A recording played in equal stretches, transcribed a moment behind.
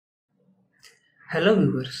Hello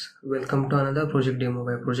viewers, welcome to another project demo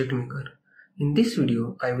by Project Maker. In this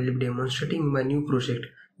video, I will be demonstrating my new project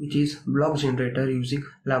which is blog generator using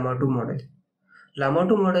llama2 model.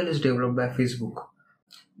 llama2 model is developed by Facebook.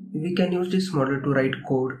 We can use this model to write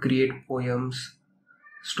code, create poems,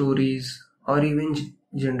 stories or even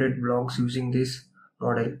generate blogs using this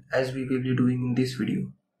model as we will be doing in this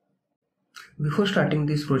video. Before starting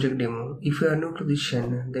this project demo, if you are new to this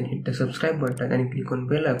channel, then hit the subscribe button and click on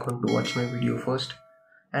bell icon to watch my video first.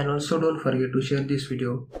 And also don't forget to share this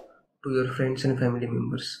video to your friends and family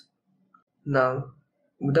members. Now,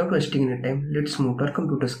 without wasting any time, let's move to our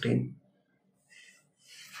computer screen.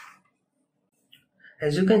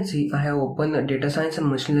 As you can see, I have opened a data science and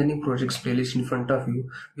machine learning projects playlist in front of you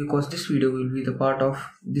because this video will be the part of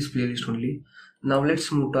this playlist only. Now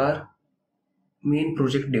let's move to our main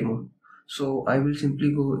project demo. So I will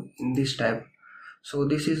simply go in this tab. So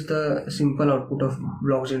this is the simple output of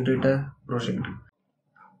blog generator project.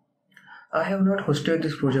 I have not hosted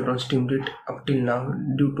this project on Steamlit up till now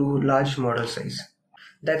due to large model size.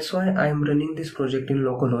 That's why I am running this project in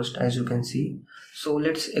localhost, as you can see. So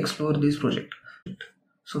let's explore this project.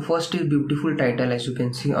 So first is beautiful title, as you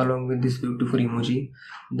can see, along with this beautiful emoji.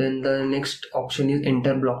 Then the next option is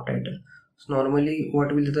enter blog title. So normally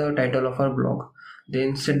what will be the title of our blog?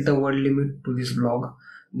 Then set the word limit to this blog.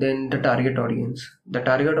 Then the target audience. The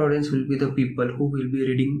target audience will be the people who will be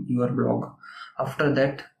reading your blog. After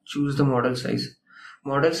that, choose the model size.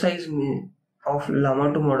 Model size of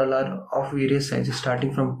llama2 model are of various sizes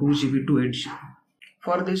starting from 2 GB to 8 GB.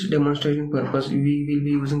 For this demonstration purpose, we will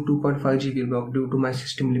be using 2.5 GB block due to my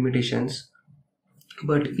system limitations.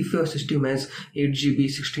 But if your system has 8 GB,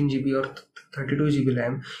 16 GB or 32 GB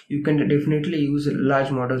RAM, you can definitely use large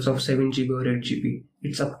models of 7 GB or 8 GB.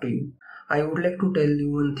 It's up to you. I would like to tell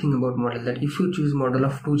you one thing about model, that if you choose model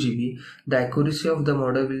of 2 GB, the accuracy of the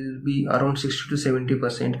model will be around 60 to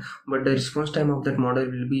 70%, but the response time of that model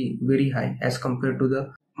will be very high as compared to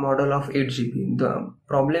the model of 8 GB. The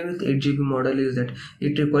problem with 8 GB model is that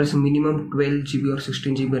it requires minimum 12 GB or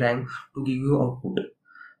 16 GB RAM to give you output.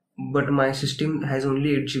 But my system has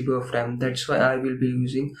only 8 GB of RAM. That's why I will be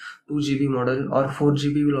using 2 GB model, or 4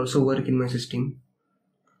 GB will also work in my system.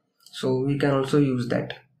 So we can also use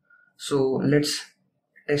that. So let's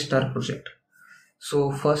test our project.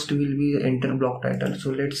 So first will be enter blog title.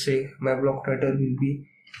 So let's say my blog title will be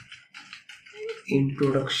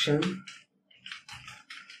Introduction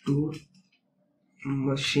to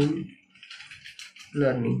Machine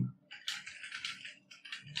Learning.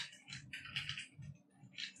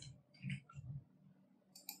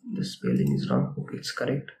 The spelling is wrong. Okay, it's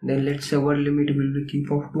correct. Then let's say word limit will be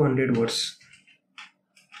keep of 200 words.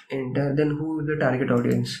 Enter. Then who will be the target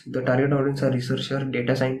audience? The target audience are researcher,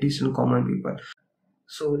 data scientists and common people.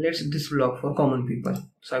 So let's this blog for common people.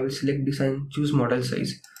 So I will select this and choose model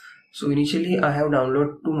size. So initially I have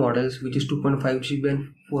downloaded two models, which is 2.5 GB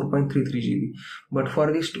and 4.33 GB. But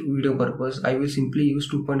for this video purpose, I will simply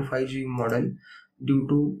use 2.5 GB model due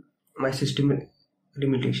to my system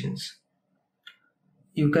limitations.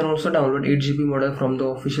 You can also download 8 GB model from the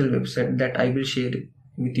official website that I will share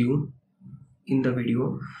with you in the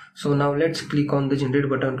video. So now let's click on the generate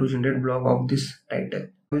button to generate blog of this title.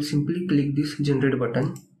 I will simply click this generate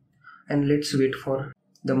button and let's wait for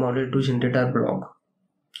the model to generate our blog.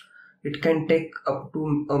 It can take up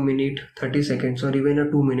to a minute, 30 seconds or even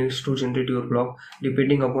 2 minutes to generate your blog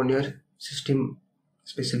depending upon your system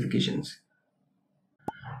specifications.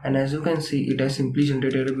 And as you can see, it has simply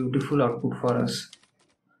generated a beautiful output for us.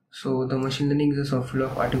 So the machine learning is a software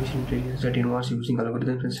of artificial intelligence that involves using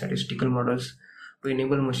algorithms and statistical models to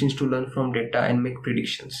enable machines to learn from data and make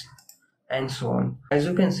predictions, and so on. As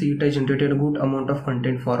you can see, it has generated a good amount of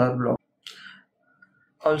content for our blog.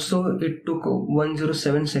 Also, it took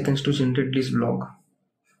 107 seconds to generate this blog,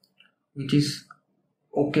 which is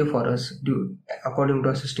okay for us according to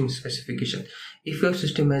our system specification. If your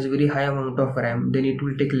system has very high amount of RAM, then it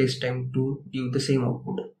will take less time to give the same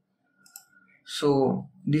output. So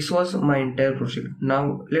this was my entire project.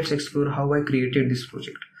 Now let's explore how I created this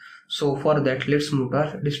project. So for that, let's move to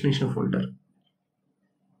our destination folder.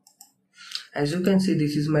 As you can see,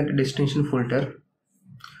 this is my destination folder,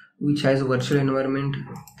 which has virtual environment,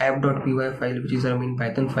 app.py file, which is our main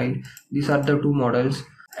Python file. These are the two models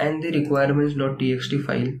and the requirements.txt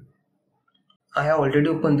file. I have already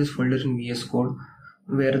opened this folder in VS Code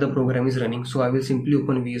where the program is running. So I will simply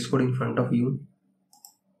open VS Code in front of you.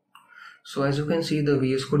 So as you can see, the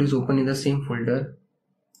VS Code is open in the same folder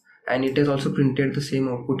and it has also printed the same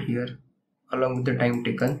output here along with the time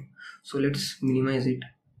taken. So let's minimize it.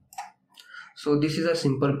 So this is a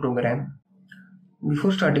simple program.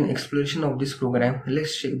 Before starting exploration of this program,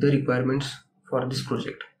 let's check the requirements for this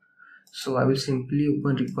project. So I will simply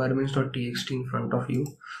open requirements.txt in front of you.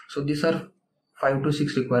 So these are 5 to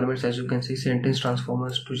 6 requirements. As you can see, sentence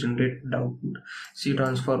transformers to generate the output, C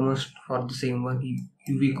transformers for the same one,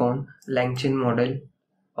 UVcon, LangChain model,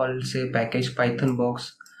 or say package, Python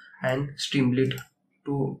box, and Streamlit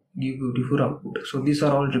to give beautiful output. So these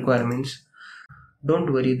are all requirements.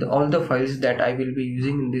 Don't worry, all the files that I will be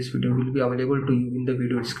using in this video will be available to you in the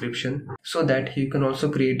video description, so that you can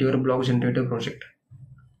also create your blog generator project.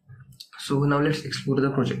 So now let's explore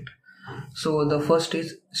the project. So the first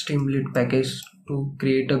is Streamlit package to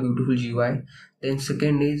create a beautiful GUI. Then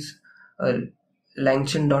second is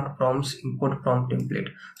LangChain.prompts import prompt template.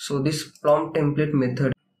 So this prompt template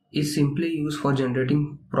method is simply used for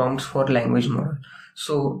generating prompts for language model.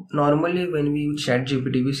 So normally when we use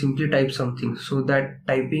ChatGPT, we simply type something, so that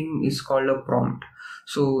typing is called a prompt.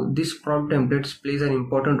 So this prompt templates plays an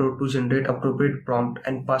important role to generate appropriate prompt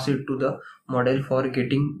and pass it to the model for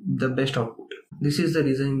getting the best output. This is the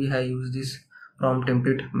reason we have used this prompt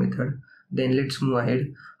template method. Then let's move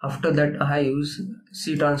ahead. After that, I use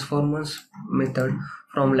C transformers method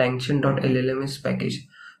from LangChain.llms package.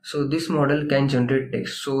 So this model can generate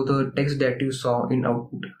text. So the text that you saw in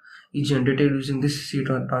output is generated using this C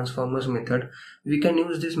transformers method. We can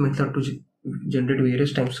use this method to generate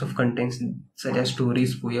various types of contents such as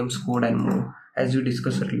stories, poems, code, and more, as we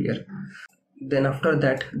discussed earlier. Then after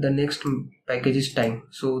that, the next package is time.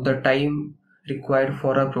 So the time required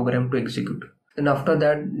for a program to execute. Then after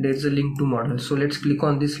that, there is a link to model. So let's click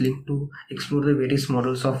on this link to explore the various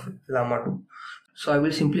models of llama2. So I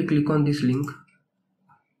will simply click on this link.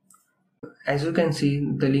 As you can see,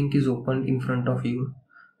 the link is opened in front of you,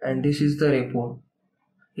 and this is the repo.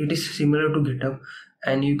 It is similar to GitHub,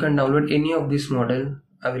 and you can download any of this model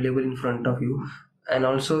available in front of you, and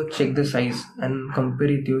also check the size and compare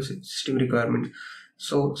it with your system requirements.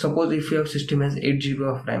 So suppose if your system has 8 GB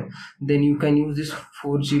of RAM, then you can use this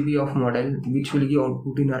 4 GB of model, which will give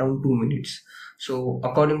output in around 2 minutes. So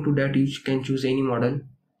according to that, you can choose any model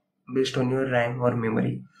based on your RAM or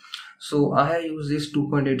memory. So I have used this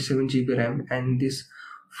 2.87 GB RAM and this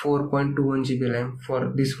 4.21 GB RAM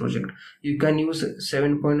for this project. You can use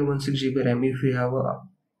 7.16 GB RAM if you have a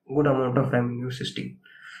good amount of RAM in your system.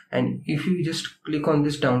 And if you just click on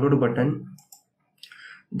this download button,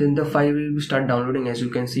 then the file will start downloading. As you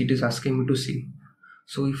can see, it is asking me to save.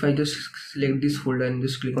 So if I just select this folder and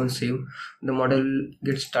just click on save, the model will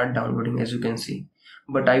get start downloading, as you can see.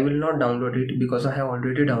 But I will not download it because I have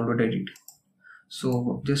already downloaded it.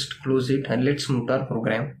 So just close it and let's move to our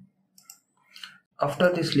program.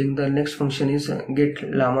 After this link, the next function is get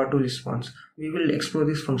llama2 response. We will explore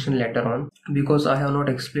this function later on because I have not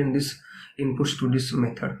explained this inputs to this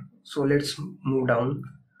method. So let's move down.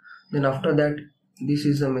 Then after that, this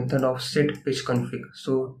is a method of set page config.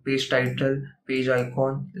 So page title, page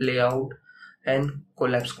icon, layout, and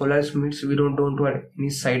collapse. Collapse means we don't want any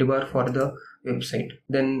sidebar for the website.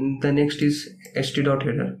 Then the next is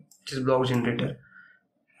st.header, which is blog generator,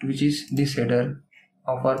 which is this header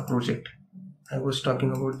of our project. I was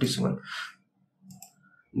talking about this one.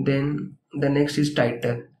 Then the next is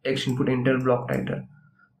title, text input, enter block title.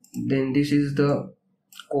 Then this is the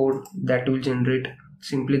code that will generate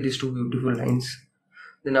simply these two beautiful lines.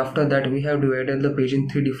 Then after that, we have divided the page in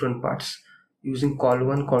 3 different parts using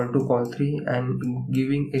call1, call2, call3, and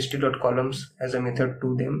giving st.columns as a method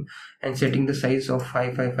to them and setting the size of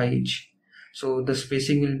 555 each. So the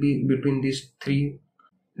spacing will be between these 3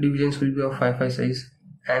 divisions will be of 55 size.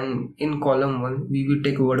 And in column 1, we will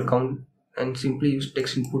take word count and simply use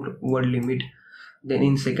text input word limit. Then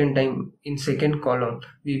in second column,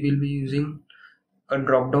 we will be using a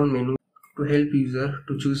drop down menu to help user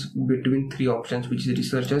to choose between 3 options, which is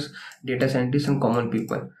researchers, data scientists, and common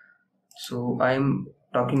people. So I am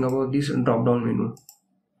talking about this drop down menu.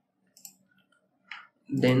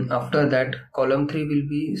 Then after that, column 3 will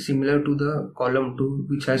be similar to the column 2,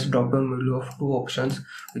 which has drop down menu of 2 options,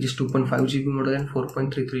 which is 2.5 GB model and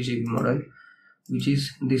 4.33 GB model, which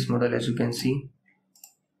is this model, as you can see.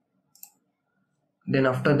 Then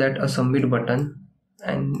after that, a submit button,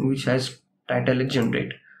 and which has title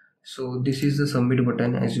generate. So this is the submit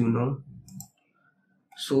button, as you know.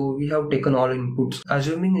 So we have taken all inputs.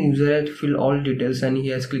 Assuming the user has filled all details and he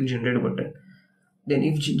has clicked generate button, then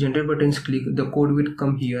if generate button is clicked, the code will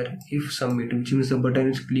come here. If submit, which means the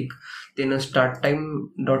button is clicked, then a start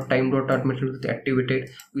time.time.start method will be activated,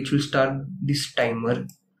 which will start this timer.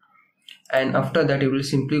 And after that, it will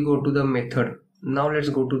simply go to the method. Now let's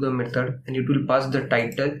go to the method, and it will pass the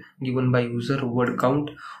title given by user, word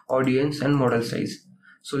count, audience, and model size.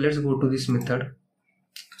 So let's go to this method.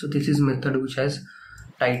 So this is method which has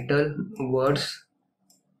title, words,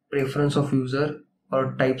 preference of user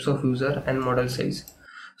or types of user and model size.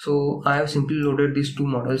 So I have simply loaded these two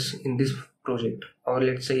models in this project, or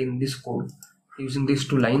let's say in this code, using these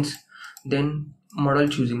two lines. Then model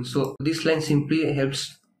choosing, so this line simply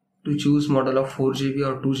helps to choose model of 4 GB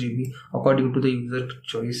or 2 GB according to the user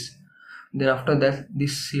choice. Then after that,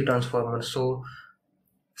 this C transformer, so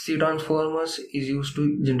C transformers is used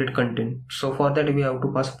to generate content. So for that we have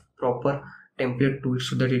to pass proper template to it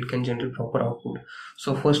so that it can generate proper output.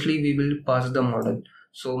 So firstly we will pass the model.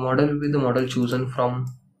 So model will be the model chosen from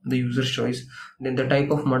the user's choice. Then the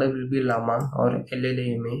type of model will be llama or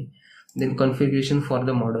LLama. Then configuration for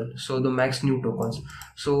the model, so the max new tokens.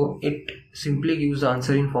 So it simply gives the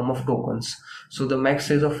answer in form of tokens. So the max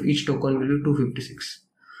size of each token will be 256.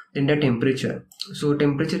 Then the temperature, so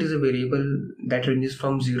temperature is a variable that ranges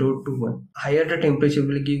from 0 to 1. Higher the temperature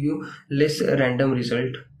will give you less random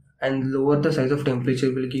result, and lower the size of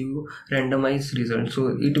temperature will give you randomized result.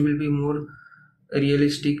 So it will be more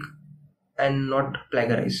realistic and not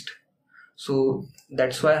plagiarized. So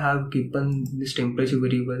that's why I have given this temperature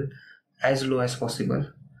variable as low as possible.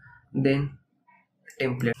 Then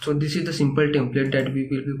template, so this is the simple template that we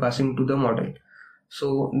will be passing to the model.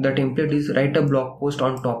 So the template is write a blog post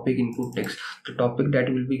on topic input text, the topic that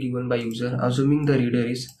will be given by user, assuming the reader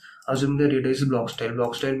is blog style.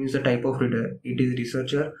 Blog style means the type of reader, it is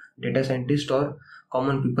researcher, data scientist, or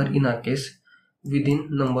common people in our case, within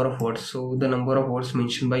number of words, so the number of words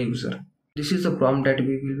mentioned by user. This is the prompt that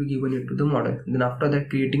we will be given it to the model. Then after that,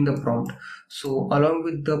 creating the prompt. So along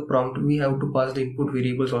with the prompt, we have to pass the input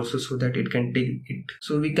variables also so that it can take it.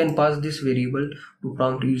 So we can pass this variable to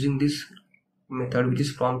prompt using this method, which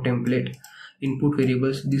is prompt template. Input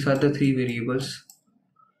variables, these are the three variables,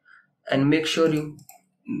 and make sure you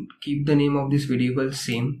keep the name of this variable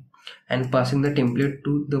same and passing the template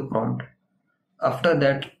to the prompt. After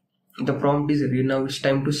that, the prompt is ready. Now it's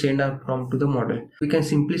time to send our prompt to the model. We can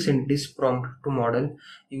simply send this prompt to model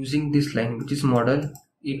using this line, which is model.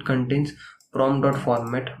 It contains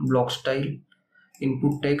prompt.format, block style,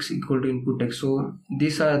 input text equal to input text. So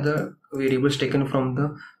these are the variables taken from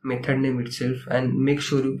the method name itself, and make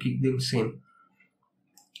sure you keep them same.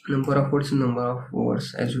 Number of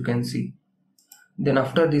words, as you can see. Then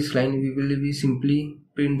after this line, we will be simply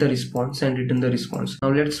print the response and return the response. Now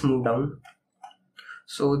let's move down.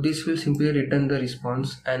 So this will simply return the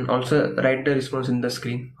response and also write the response in the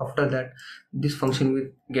screen. After that, this function will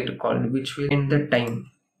get called, which will end the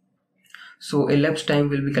time. So elapsed time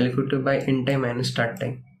will be calculated by end time minus start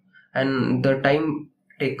time, and the time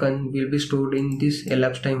taken will be stored in this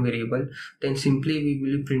elapsed time variable. Then simply we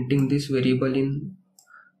will be printing this variable in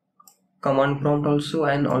command prompt also,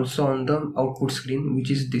 and also on the output screen,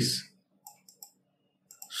 which is this.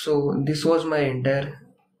 So this was my entire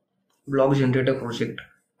blog generator project.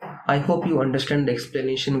 I hope you understand the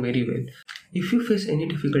explanation very well. If you face any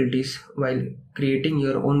difficulties while creating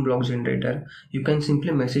your own blog generator, you can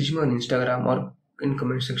simply message me on Instagram or in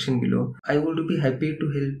comment section below. I would be happy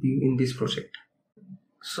to help you in this project.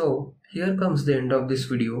 So here comes the end of this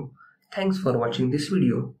video. Thanks for watching this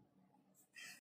video.